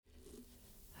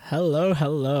Hello,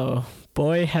 hello.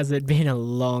 Boy, has it been a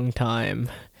long time.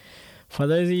 For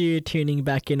those of you tuning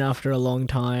back in after a long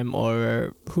time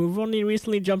or who've only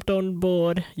recently jumped on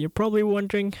board, you're probably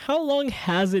wondering, how long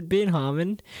has it been,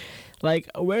 Harmon? Like,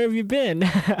 where have you been?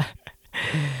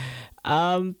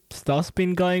 Stuff's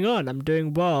been going on. I'm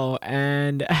doing well.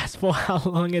 And as for how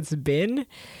long it's been,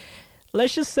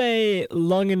 let's just say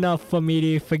long enough for me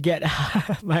to forget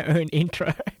my own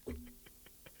intro.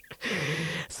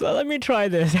 So let me try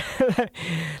this.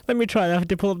 Let me try. I have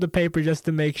to pull up the paper just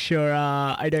to make sure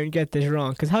I don't get this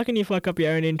wrong. Because how can you fuck up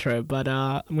your own intro? But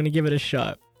I'm going to give it a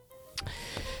shot.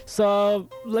 So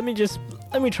let me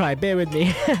try. Bear with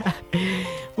me.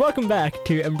 Welcome back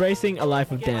to Embracing a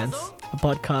Life of Dance, a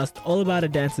podcast all about a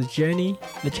dancer's journey,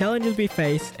 the challenges we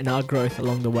face, and our growth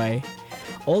along the way.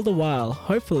 All the while,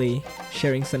 hopefully,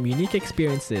 sharing some unique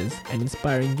experiences and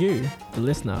inspiring you, the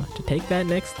listener, to take that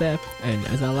next step and,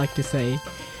 as I like to say,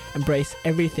 embrace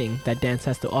everything that dance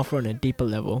has to offer on a deeper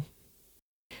level.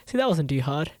 See, that wasn't too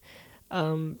hard.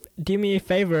 Do me a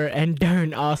favor and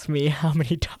don't ask me how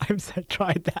many times I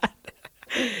tried that.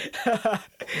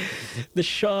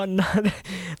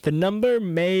 The number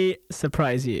may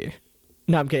surprise you.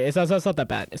 No, I'm kidding. It's not that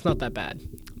bad. It's not that bad.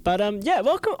 But yeah,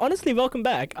 welcome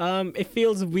back. It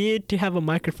feels weird to have a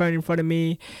microphone in front of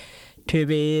me, to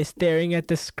be staring at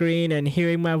the screen and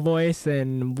hearing my voice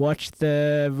and watch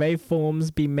the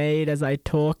waveforms be made as I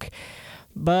talk.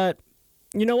 But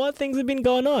you know what? Things have been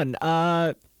going on.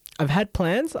 I've had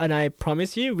plans, and I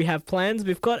promise you, we have plans.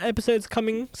 We've got episodes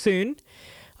coming soon.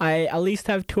 I at least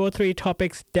have 2 or 3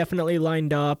 topics definitely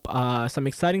lined up. Some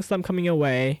exciting stuff coming your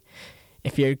way.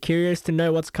 If you're curious to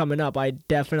know what's coming up, I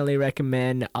definitely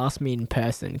recommend ask me in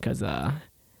person because,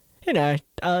 it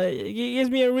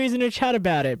gives me a reason to chat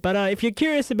about it. But if you're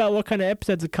curious about what kind of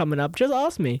episodes are coming up, just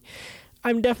ask me.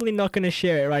 I'm definitely not going to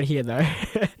share it right here, though.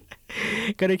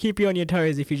 Gotta keep you on your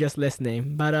toes if you're just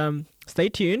listening. But stay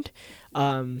tuned.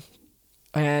 And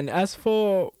as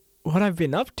for what I've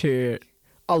been up to,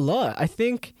 a lot. I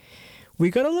think we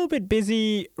got a little bit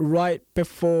busy right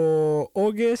before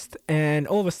August, and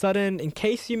all of a sudden, in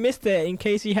case you missed it, in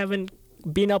case you haven't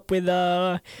been up with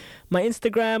my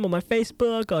Instagram or my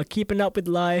Facebook or keeping up with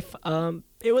life,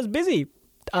 it was busy.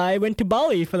 I went to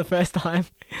Bali for the first time.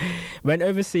 Went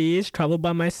overseas, traveled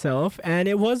by myself, and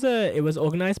it was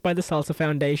organized by the Salsa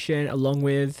Foundation along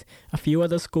with a few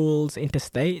other schools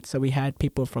interstate. So we had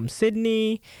people from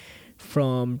Sydney,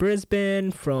 from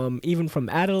Brisbane, even from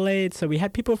Adelaide. So we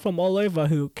had people from all over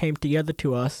who came together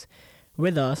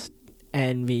with us,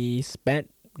 and we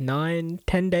spent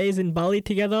 9-10 days in Bali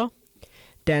together,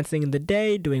 dancing in the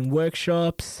day, doing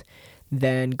workshops,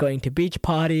 then going to beach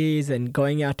parties and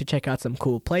going out to check out some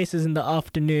cool places in the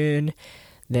afternoon,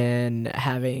 then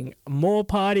having more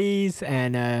parties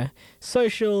and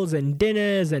socials and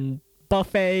dinners and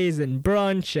buffets and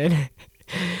brunch and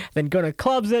then going to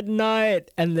clubs at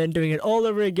night, and then doing it all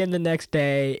over again the next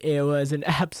day. It was an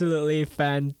absolutely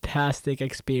fantastic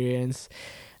experience.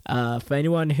 For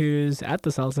anyone who's at the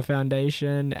Salsa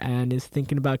Foundation and is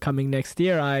thinking about coming next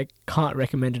year, I can't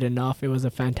recommend it enough. It was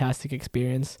a fantastic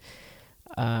experience.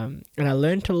 And I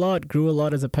learned a lot, grew a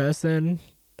lot as a person.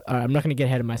 I'm not going to get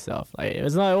ahead of myself. It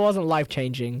wasn't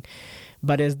life-changing,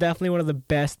 but it's definitely one of the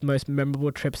best, most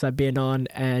memorable trips I've been on.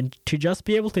 And to just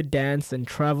be able to dance and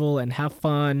travel and have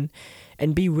fun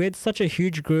and be with such a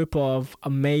huge group of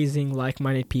amazing,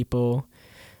 like-minded people,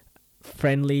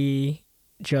 friendly,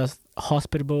 just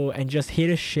hospitable, and just here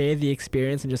to share the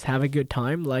experience and just have a good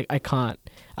time. Like, I can't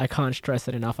stress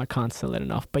it enough. I can't sell it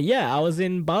enough. But yeah, I was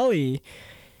in Bali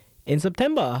in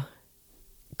September,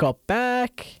 got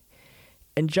back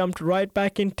and jumped right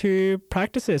back into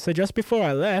practices. So just before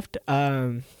I left,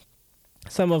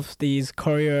 some of these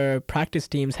choreo practice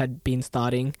teams had been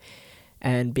starting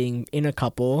and being in a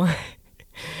couple.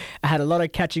 I had a lot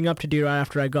of catching up to do right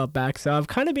after I got back, so I've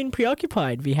kind of been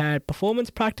preoccupied. We had performance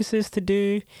practices to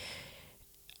do,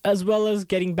 as well as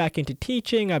getting back into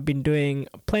teaching. I've been doing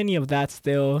plenty of that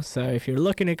still. So if you're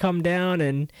looking to come down,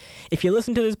 and if you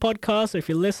listen to this podcast, or if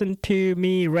you listen to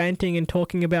me ranting and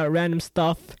talking about random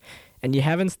stuff, and you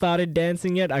haven't started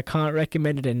dancing yet, I can't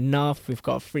recommend it enough. We've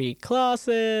got free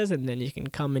classes, and then you can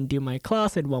come and do my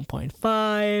class at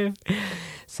 1.5.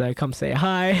 So come say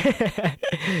hi.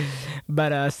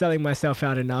 But selling myself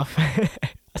out enough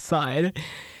aside,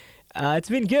 it's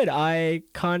been good. The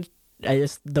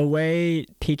way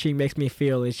teaching makes me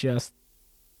feel is just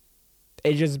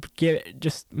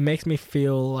makes me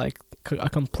feel like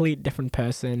a complete different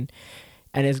person,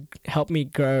 and has helped me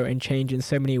grow and change in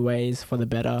so many ways for the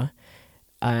better.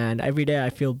 And every day I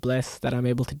feel blessed that I'm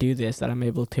able to do this, that I'm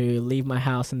able to leave my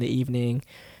house in the evening,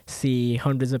 see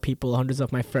hundreds of people, hundreds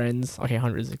of my friends. Okay,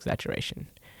 hundreds is exaggeration.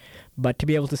 But to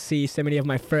be able to see so many of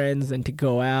my friends and to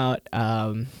go out,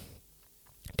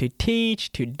 to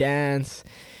teach, to dance,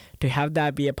 to have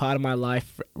that be a part of my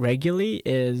life regularly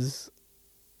is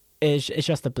it's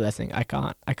just a blessing. I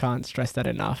can't stress that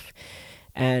enough.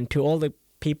 And to all the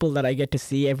people that I get to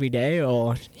see every day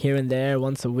or here and there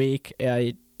once a week,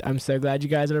 I'm so glad you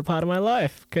guys are a part of my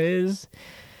life, because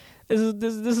this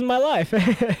is my life.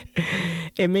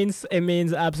 It means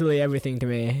absolutely everything to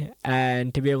me,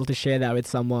 and to be able to share that with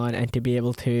someone and to be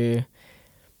able to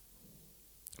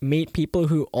meet people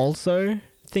who also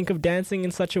think of dancing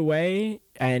in such a way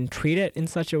and treat it in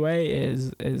such a way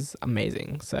is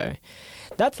amazing. So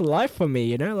that's life for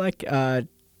me, like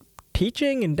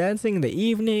teaching and dancing in the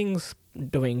evenings,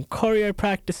 doing choreo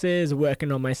practices,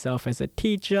 working on myself as a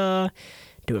teacher,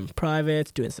 doing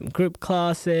privates, doing some group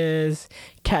classes,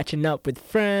 catching up with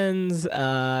friends,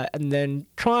 and then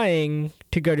trying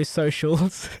to go to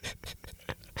socials.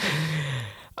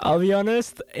 I'll be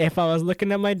honest, if I was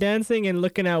looking at my dancing and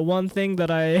looking at one thing that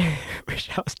I wish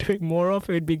I was doing more of,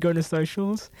 it would be going to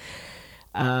socials.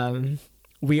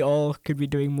 We all could be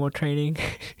doing more training.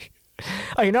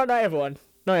 Okay, not everyone.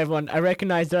 Not everyone. I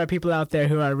recognize there are people out there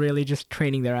who are really just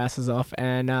training their asses off,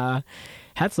 and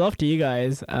hats off to you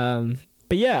guys.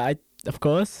 But yeah, I, of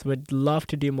course, would love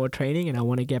to do more training, and I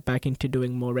want to get back into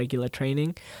doing more regular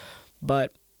training.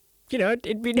 But,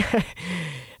 it'd be...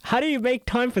 How do you make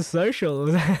time for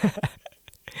socials? I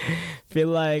feel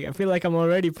like I'm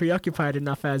already preoccupied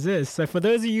enough as is. So for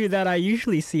those of you that I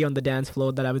usually see on the dance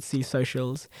floor that I would see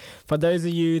socials, for those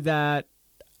of you that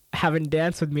haven't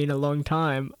danced with me in a long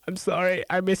time, I'm sorry,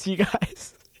 I miss you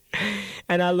guys.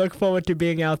 And I look forward to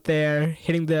being out there,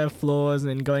 hitting the floors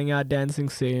and going out dancing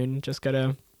soon. Just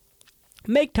gotta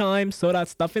make time, sort out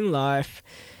stuff in life.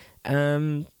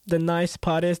 The nice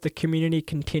part is the community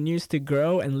continues to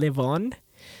grow and live on.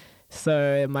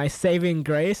 So my saving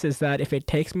grace is that if it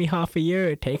takes me half a year,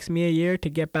 it takes me a year to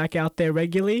get back out there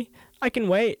regularly, I can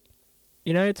wait.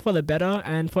 It's for the better.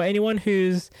 And for anyone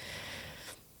who's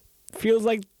feels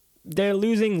like they're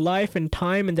losing life and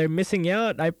time and they're missing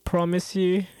out, I promise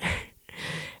you,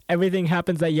 everything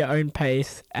happens at your own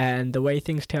pace, and the way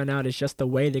things turn out is just the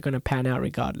way they're going to pan out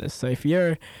regardless. So if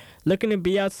you're looking to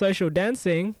be out social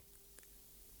dancing,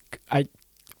 I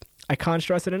can't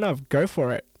stress it enough. Go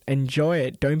for it. Enjoy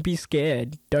it. Don't be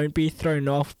scared. Don't be thrown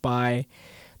off by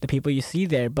the people you see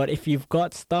there. But if you've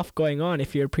got stuff going on,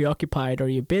 if you're preoccupied or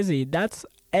you're busy, that's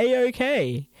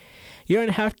A-okay. You don't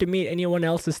have to meet anyone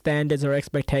else's standards or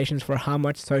expectations for how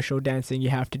much social dancing you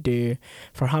have to do,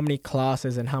 for how many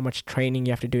classes and how much training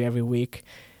you have to do every week.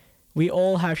 We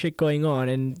all have shit going on,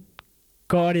 and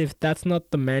God, if that's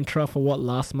not the mantra for what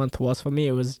last month was for me,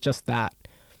 it was just that.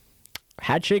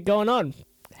 Had shit going on.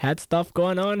 Had stuff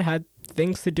going on, had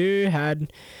things to do,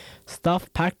 had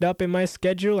stuff packed up in my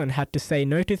schedule, and had to say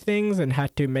no to things and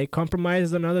had to make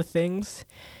compromises on other things.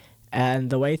 And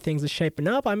the way things are shaping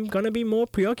up, I'm going to be more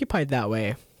preoccupied that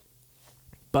way.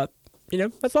 But,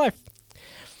 that's life.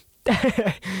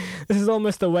 This is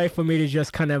almost a way for me to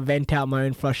just kind of vent out my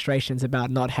own frustrations about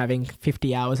not having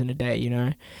 50 hours in a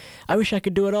day, I wish I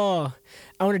could do it all.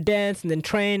 I want to dance and then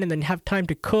train and then have time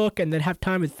to cook and then have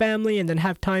time with family and then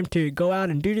have time to go out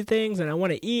and do the things, and I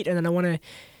want to eat and then I want to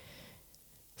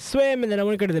swim and then I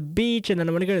want to go to the beach and then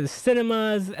I want to go to the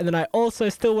cinemas and then I also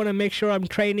still want to make sure I'm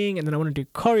training and then I want to do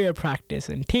choreo practice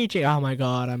and teaching. Oh my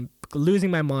God, I'm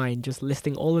losing my mind just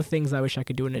listing all the things I wish I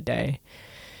could do in a day.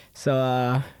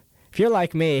 So, if you're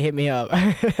like me, hit me up.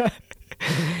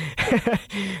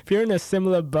 If you're in a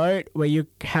similar boat where you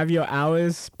have your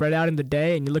hours spread out in the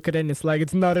day and you look at it and it's like,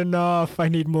 it's not enough, I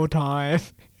need more time.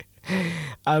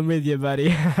 I'm with you,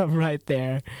 buddy. I'm right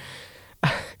there.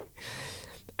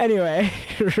 Anyway,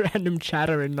 random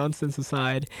chatter and nonsense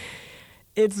aside,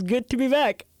 it's good to be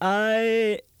back.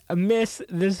 I miss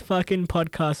this fucking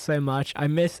podcast so much. I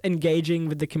miss engaging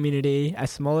with the community,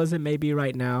 as small as it may be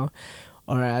right now,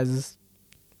 or as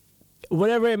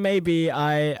whatever it may be.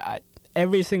 I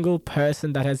every single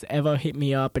person that has ever hit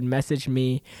me up and messaged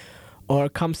me or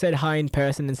come said hi in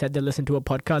person and said they listened to a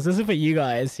podcast, this is for you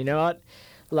guys. You know what?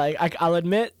 Like, I'll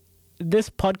admit, this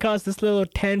podcast, this little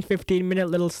 10-15 minute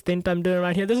little stint I'm doing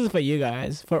right here, this is for you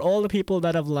guys. For all the people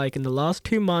that have, like, in the last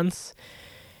 2 months,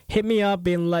 hit me up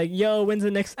being like, yo, when's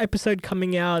the next episode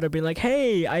coming out? Or being like,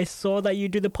 hey, I saw that you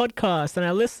do the podcast and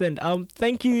I listened.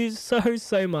 Thank you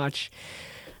so much.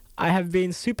 I have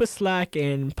been super slack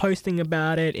in posting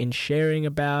about it, in sharing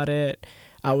about it.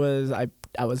 I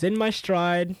was in my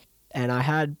stride, and I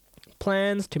had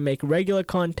plans to make regular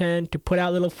content, to put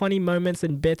out little funny moments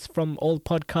and bits from old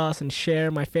podcasts and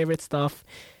share my favorite stuff.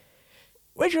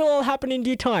 which will all happen in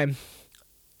due time.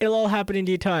 It'll all happen in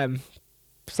due time.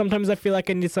 Sometimes I feel like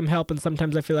I need some help, and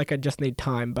sometimes I feel like I just need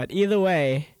time. But either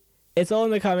way, it's all in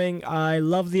the coming. I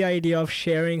love the idea of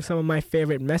sharing some of my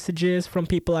favorite messages from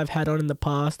people I've had on in the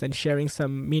past, and sharing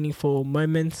some meaningful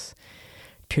moments,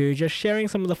 to just sharing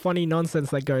some of the funny nonsense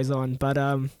that goes on. But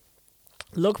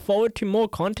look forward to more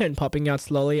content popping out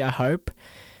slowly, I hope.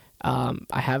 I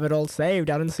have it all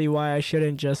saved. I don't see why I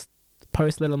shouldn't just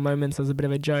post little moments as a bit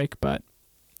of a joke, but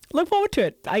look forward to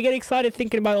it. I get excited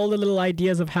thinking about all the little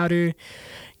ideas of how to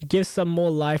give some more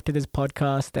life to this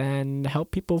podcast and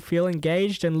help people feel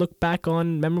engaged and look back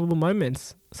on memorable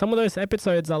moments. Some of those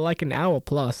episodes are like an hour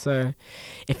plus, so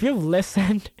if you've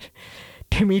listened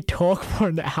to me talk for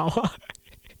an hour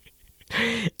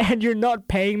and you're not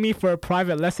paying me for a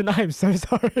private lesson, I'm so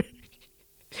sorry.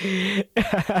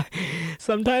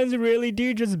 Sometimes we really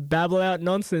do just babble out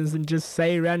nonsense and just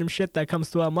say random shit that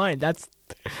comes to our mind.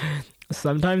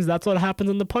 Sometimes that's what happens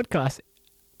on the podcast.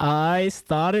 I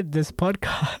started this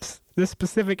podcast, this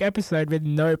specific episode, with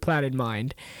no plan in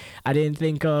mind. I didn't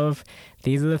think of,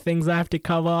 these are the things I have to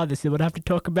cover, this is what I have to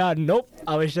talk about. Nope.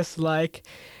 I was just like,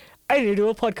 I need to do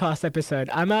a podcast episode.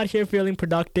 I'm out here feeling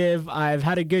productive. I've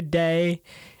had a good day.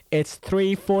 It's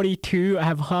 3:42. I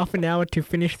have half an hour to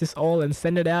finish this all and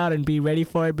send it out and be ready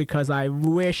for it, because I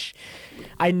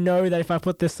know that if I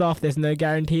put this off, there's no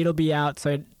guarantee it'll be out.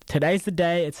 So today's the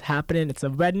day. It's happening. It's a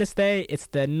Wednesday. It's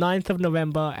the 9th of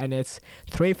November, and it's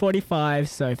 3:45.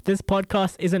 So if this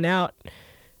podcast isn't out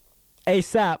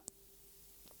ASAP,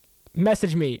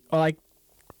 message me. Or like,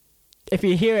 if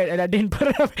you hear it and I didn't put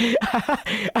it up,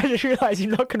 I just realized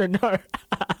you're not going to know.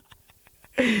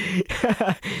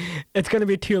 It's going to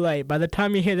be too late. By the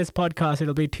time you hear this podcast,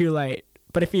 it'll be too late.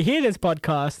 But if you hear this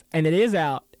podcast and it is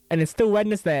out and it's still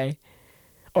Wednesday,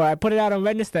 or I put it out on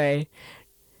Wednesday,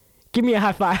 give me a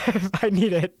high five. I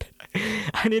need it.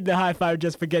 I need the high five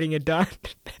just for getting it done.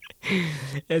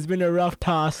 It's been a rough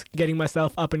task getting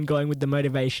myself up and going with the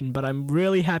motivation, but I'm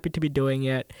really happy to be doing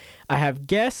it. I have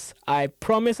guests. I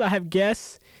promise I have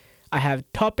guests. I have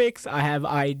topics, I have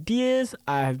ideas,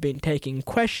 I have been taking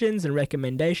questions and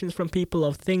recommendations from people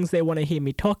of things they want to hear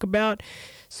me talk about.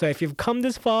 So if you've come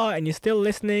this far and you're still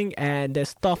listening and there's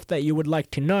stuff that you would like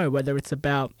to know, whether it's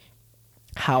about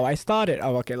how I started.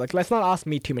 Oh, okay, like, let's not ask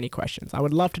me too many questions. I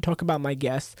would love to talk about my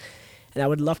guests, and I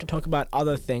would love to talk about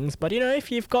other things. But, you know,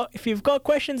 if you've got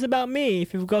questions about me,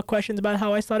 if you've got questions about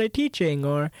how I started teaching,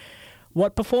 or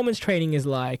what performance training is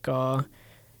like, or,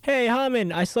 hey,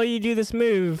 Harmon, I saw you do this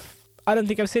move. I don't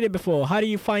think I've seen it before. How do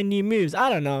you find new moves? I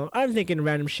don't know. I'm thinking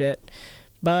random shit.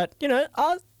 But, you know,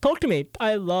 talk to me.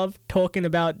 I love talking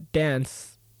about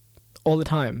dance all the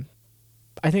time.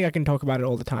 I think I can talk about it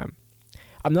all the time.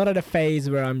 I'm not at a phase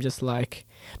where I'm just like,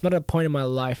 I'm not at a point in my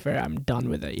life where I'm done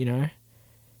with it, you know?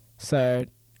 So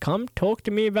come talk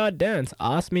to me about dance.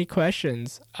 Ask me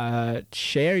questions.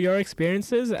 Share your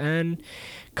experiences and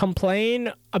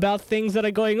complain about things that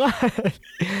are going on.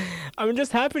 I'm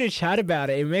just happy to chat about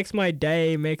it. It makes my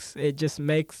day, it just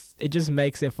makes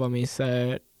it for me.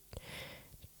 So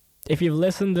if you've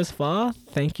listened this far,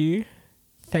 thank you.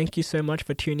 Thank you so much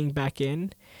for tuning back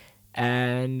in.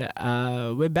 And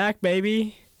we're back,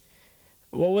 baby.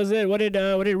 What was it? What did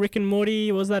Rick and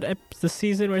Morty, what was that the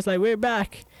season where it's like, we're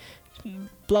back,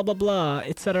 blah blah blah,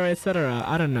 etc., etc.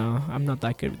 I don't know. I'm not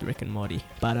that good with Rick and Morty,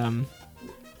 but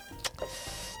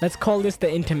let's call this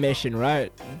the intermission,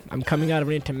 right? I'm coming out of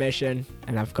an intermission,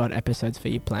 and I've got episodes for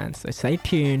you planned. So stay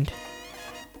tuned,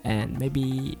 and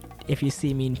maybe if you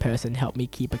see me in person, help me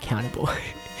keep accountable,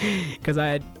 because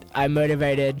I'm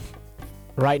motivated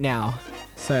right now.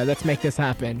 So let's make this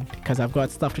happen, because I've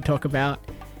got stuff to talk about,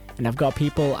 and I've got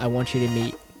people I want you to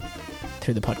meet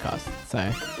through the podcast.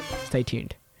 So stay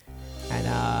tuned.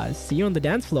 And see you on the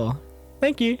dance floor.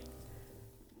 Thank you.